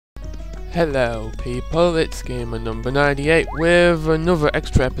Hello people, it's Gamer number 98 with another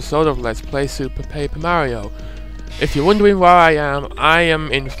extra episode of Let's Play Super Paper Mario. If you're wondering where I am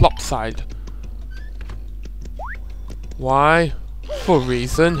in Flopside. Why? For a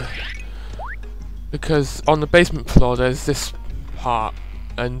reason. Because on the basement floor there's this part,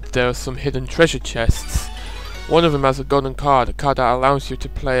 and there are some hidden treasure chests. One of them has a golden card, a card that allows you to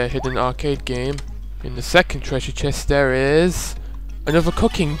play a hidden arcade game. In the second treasure chest there is another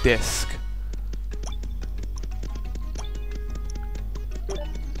cooking disc.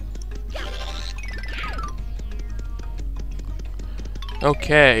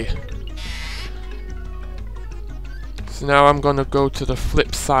 Okay. So now I'm gonna go to the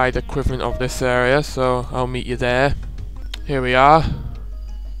flip side equivalent of this area, so I'll meet you there. Here we are.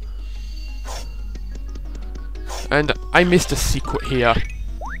 And I missed a secret here.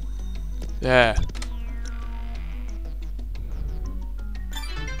 There.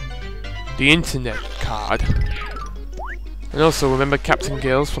 The internet card. And also remember Captain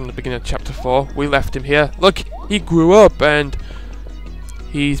Gills from the beginning of chapter 4? We left him here. Look, he grew up and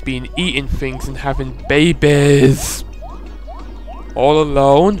he's been eating things and having babies. All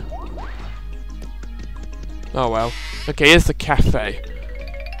alone? Oh well. Okay, here's the cafe.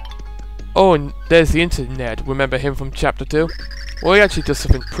 Oh, and there's the internet. Remember him from chapter 2? Well, he actually does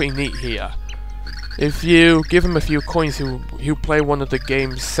something pretty neat here. If you give him a few coins, he'll play one of the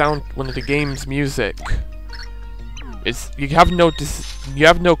game's music. You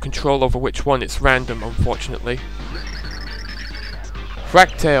have no control over which one. It's random, unfortunately.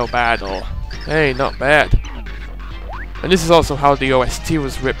 Fractale battle. Hey, not bad. And this is also how the OST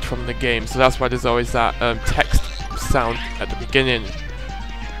was ripped from the game, so that's why there's always that text sound at the beginning.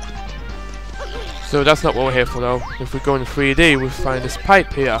 So that's not what we're here for though. If we go in 3D, we'll find this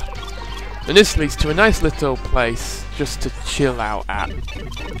pipe here. And this leads to a nice little place just to chill out at.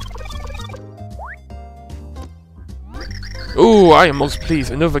 Ooh, I am most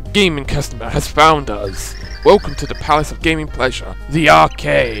pleased. Another gaming customer has found us. Welcome to the Palace of Gaming Pleasure, the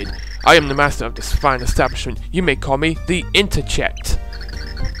arcade. I am the master of this fine establishment. You may call me the Interchet.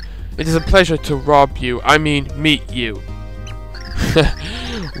 It is a pleasure to meet you.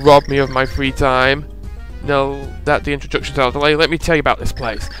 Rob me of my free time. Now that the introduction's out of the way, let me tell you about this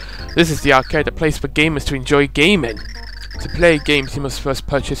place. This is the arcade, a place for gamers to enjoy gaming. To play games, you must first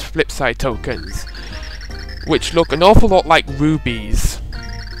purchase Flipside tokens, which look an awful lot like rubies.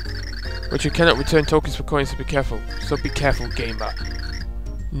 But you cannot return tokens for coins, so be careful. So be careful, gamer.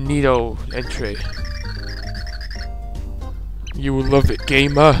 Neato entry. You will love it,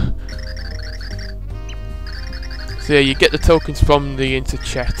 gamer. So yeah, you get the tokens from the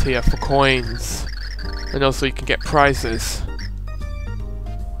Interchet here for coins. And also you can get prizes.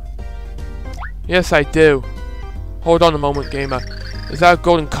 Yes, I do. Hold on a moment, gamer. Is that a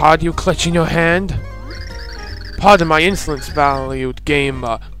golden card you clutch in your hand? Pardon my insolence, valued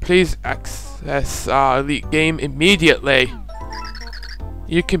gamer. Please access our elite game immediately.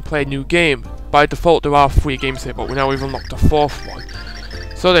 You can play a new game. By default, there are 3 games here, but now we've unlocked a 4th one.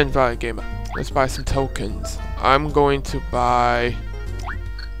 So then, valued gamer, let's buy some tokens. I'm going to buy...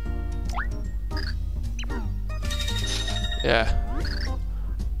 Yeah.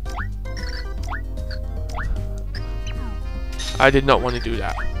 I did not want to do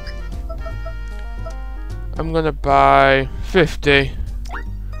that. I'm gonna buy 50.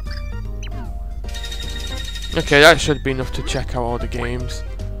 Okay, that should be enough to check out all the games.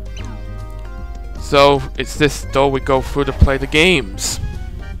 So, it's this door we go through to play the games.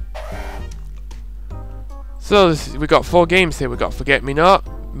 So, we got 4 games here. We got Forget Me Not,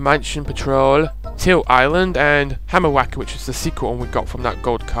 Mansion Patrol, Tilt Island, and Hammer Whacker, which is the secret one we got from that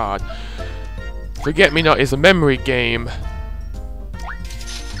gold card. Forget Me Not is a memory game.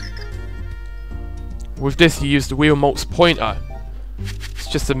 With this, you use the Wii Remote's pointer. It's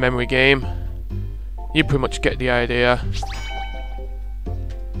just a memory game. You pretty much get the idea.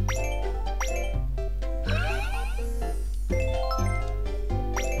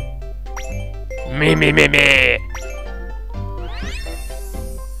 Me.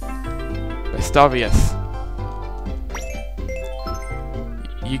 Vestavrius.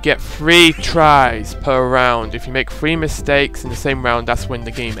 You get 3 tries per round. If you make 3 mistakes in the same round, that's when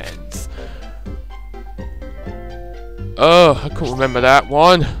the game ends. Oh, I couldn't remember that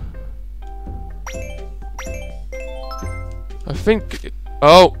one. I think...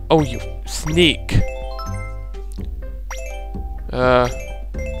 Oh, you sneak. Oh,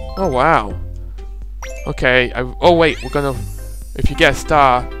 wow. Okay, oh wait, we're gonna... If you get a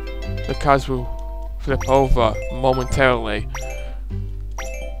star, the cards will flip over momentarily.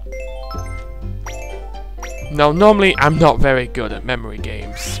 Now, normally I'm not very good at memory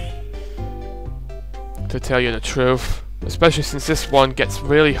games. to tell you the truth. Especially since this one gets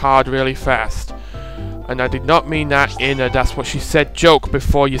really hard really fast. And I did not mean that in a "that's what she said" joke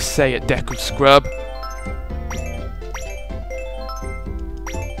before you say it, Deku Scrub.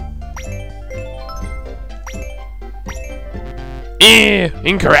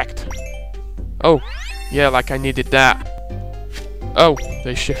 Incorrect! Oh, yeah, like I needed that. Oh,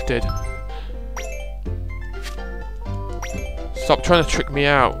 they shifted. Stop trying to trick me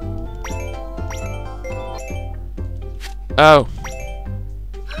out. Oh.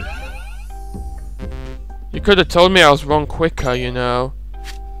 You could have told me I was wrong quicker, you know.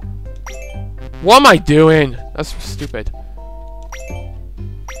 What am I doing? That's stupid.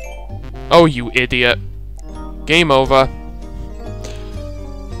 Oh, you idiot. Game over.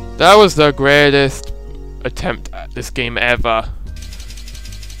 That was the greatest attempt at this game ever.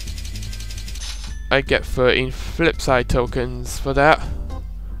 I get 13 Flipside tokens for that.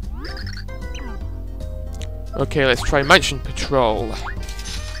 Okay, let's try Mansion Patrol.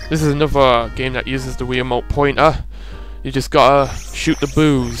 This is another game that uses the Wiimote pointer. You just gotta shoot the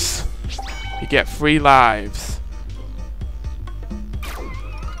boos. You get 3 lives.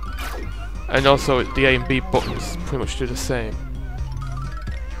 And also the A and B buttons pretty much do the same.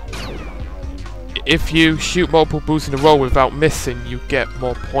 If you shoot multiple boos in a row without missing, you get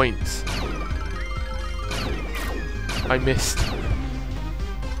more points. I missed.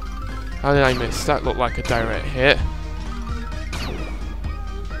 How did I miss? That looked like a direct hit.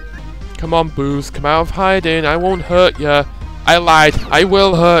 Come on, boos, come out of hiding. I won't hurt ya. I lied. I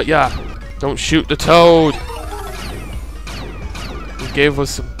will hurt ya. Don't shoot the toad. He gave us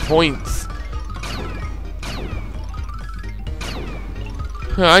some points.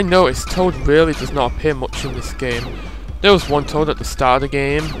 I noticed Toad really does not appear much in this game. There was one Toad at the start of the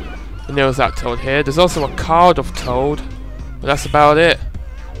game, and there was that Toad here. There's also a card of Toad, but that's about it.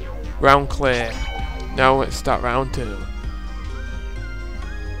 Round clear. Now let's start round 2.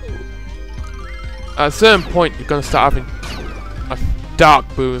 At a certain point, you're going to start having dark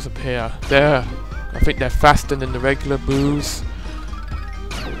boos appear. I think they're faster than the regular boos.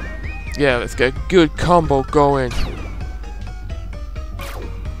 Yeah, let's get a good combo going.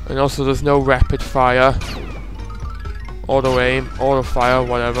 And also there's no rapid fire, auto aim, auto fire,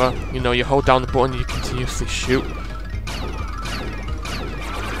 whatever. You know, you hold down the button and you continuously shoot.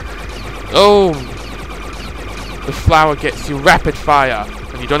 Oh! The flower gets you rapid fire,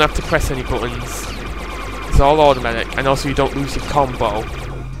 and you don't have to press any buttons. It's all automatic, and also you don't lose your combo.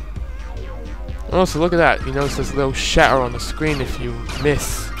 And also look at that, you notice there's a little shatter on the screen if you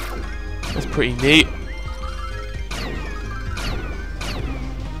miss. That's pretty neat.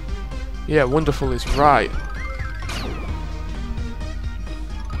 Yeah, wonderful is right.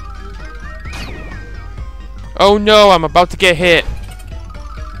 Oh no, I'm about to get hit.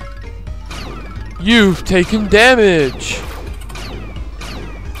 You've taken damage.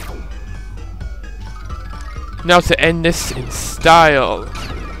 Now to end this in style.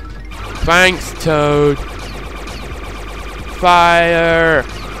 Thanks, Toad. Fire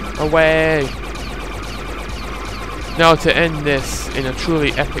away. Now to end this in a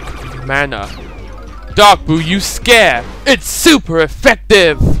truly epic manner. Dark Boo, you scare! It's super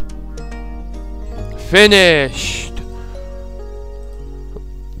effective! Finished!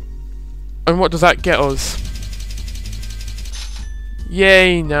 And what does that get us?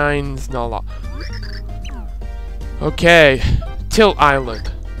 Yay, 9's not a lot. Okay, Tilt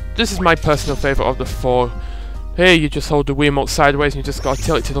Island. This is my personal favourite of the 4. Here you just hold the Wiimote sideways and you just gotta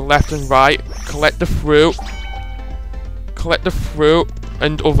tilt it to the left and right. Collect the fruit. Collect the fruit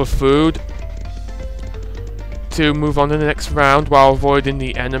and other food to move on to the next round while avoiding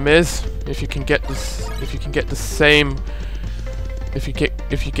the enemies. If you get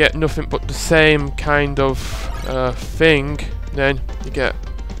nothing but the same kind of thing, then you get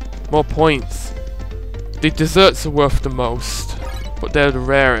more points. The desserts are worth the most, but they're the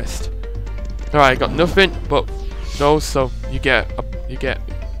rarest. Alright, I got nothing but those, so you get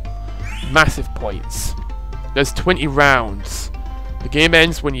massive points. There's 20 rounds. The game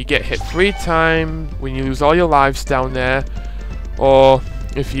ends when you get hit 3 times, when you lose all your lives down there, or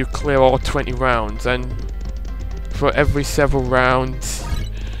if you clear all 20 rounds. And for every several rounds,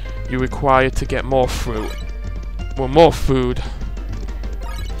 you require to get more fruit. Well, more food.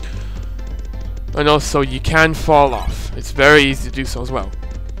 And also, you can fall off. It's very easy to do so as well.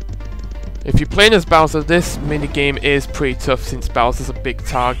 If you're playing as Bowser, this minigame is pretty tough since Bowser's a big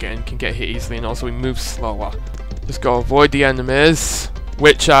target and can get hit easily, and also he moves slower. Just gotta avoid the enemies,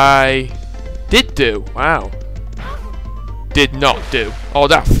 which I did do. Wow. Did not do. Oh,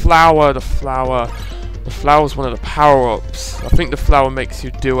 that flower, the flower's one of the power-ups. I think the flower makes you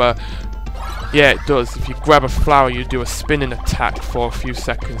do a Yeah, it does. If you grab a flower, you do a spinning attack for a few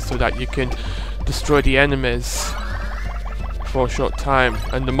seconds so that you can destroy the enemies for a short time.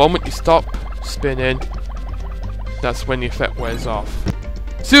 And the moment you stop spinning, that's when the effect wears off.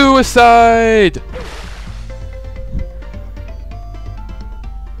 Suicide!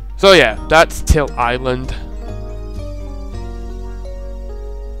 So yeah, that's Tilt Island.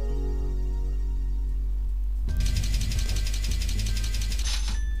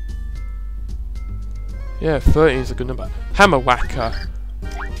 Yeah, 13 is a good number. Hammer Whacker.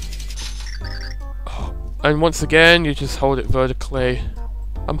 Oh, and once again, you just hold it vertically.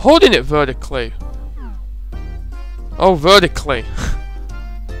 I'm holding it vertically. Oh, vertically.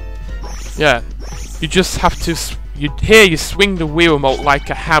 Yeah, you just have to. You swing the Wii remote like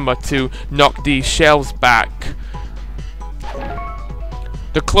a hammer to knock these shells back.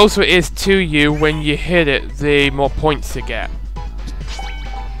 The closer it is to you when you hit it, the more points you get.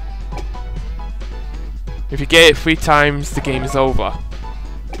 If you get it 3 times, the game is over.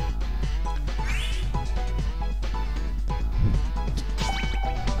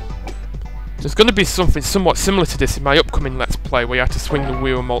 There's going to be something somewhat similar to this in my upcoming Let's Play, where you have to swing the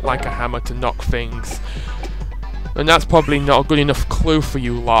Wii remote like a hammer to knock things. And that's probably not a good enough clue for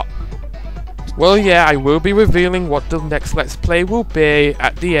you lot. Well, yeah, I will be revealing what the next Let's Play will be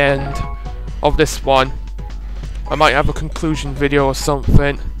at the end of this one. I might have a conclusion video or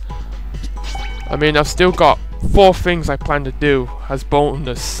something. I mean, I've still got 4 things I plan to do as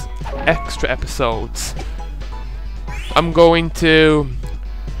bonus extra episodes. I'm going to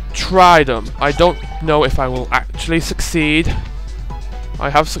try them. I don't know if I will actually succeed. I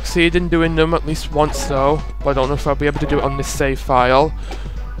have succeeded in doing them at least once though, but I don't know if I'll be able to do it on this save file.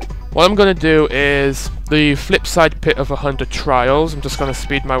 What I'm going to do is the flip side pit of 100 trials. I'm just going to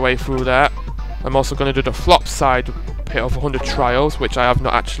speed my way through that. I'm also going to do the flop side pit of 100 trials, which I have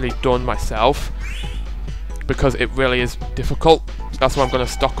not actually done myself, because it really is difficult. That's why I'm going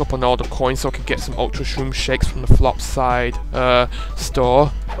to stock up on all the coins so I can get some Ultra Shroom Shakes from the flop side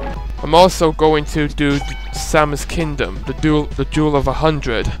store. I'm also going to do Sam's Kingdom, the Duel of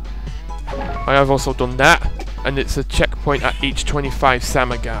 100. I have also done that, and it's a checkpoint at each 25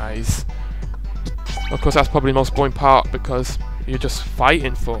 Sama guys. Of course, that's probably the most boring part because you're just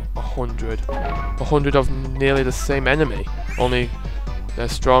fighting for 100. 100 of nearly the same enemy, only they're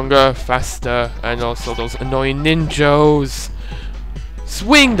stronger, faster, and also those annoying ninjas.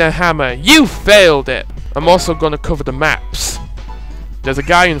 Swing the hammer! You failed it! I'm also going to cover the maps. There's a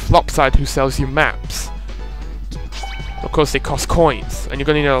guy in Flopside who sells you maps. Of course, they cost coins, and you're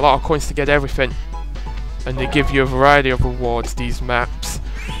going to need a lot of coins to get everything. And they give you a variety of rewards, these maps.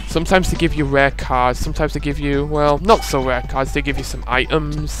 Sometimes they give you rare cards, sometimes they give you, well, not so rare cards, they give you some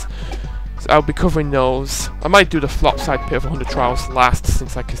items. So I'll be covering those. I might do the Flopside pit of 100 trials last,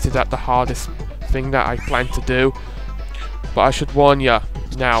 since I consider that the hardest thing that I plan to do. But I should warn ya,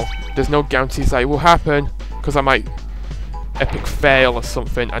 now, there's no guarantees that it will happen, because I might epic fail or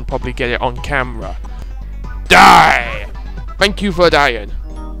something and probably get it on camera. Die! Thank you for dying.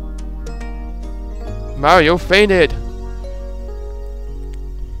 Mario fainted.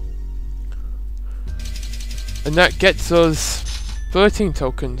 And that gets us 13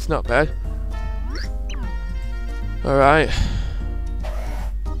 tokens, not bad. Alright.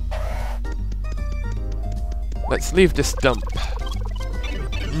 Let's leave this dump.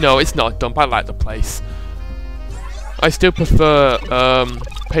 No, it's not a dump, I like the place. I still prefer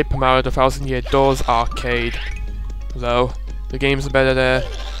Paper Mario The Thousand Year Doors arcade, though. The games are better there.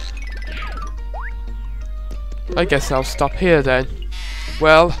 I guess I'll stop here then.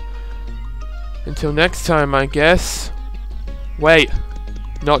 Well, until next time, I guess. Wait,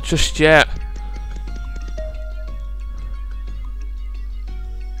 not just yet.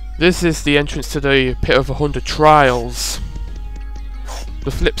 This is the entrance to the Pit of 100 Trials.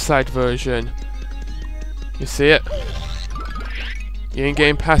 The flip side version. You see it? You ain't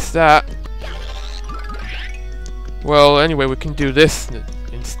getting past that. Well, anyway, we can do this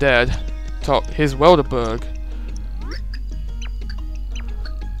instead. Here's Welderberg.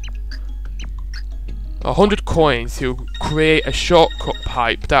 100 coins to create a shortcut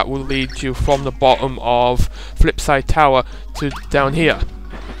pipe that will lead you from the bottom of Flipside Tower to down here.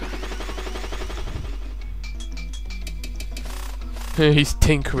 He's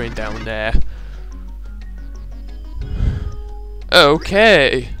tinkering down there.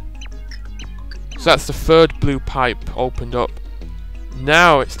 Okay. So that's the third blue pipe opened up.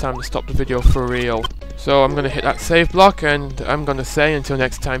 Now it's time to stop the video for real. So I'm going to hit that save block and I'm going to say until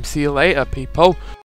next time, see you later, people.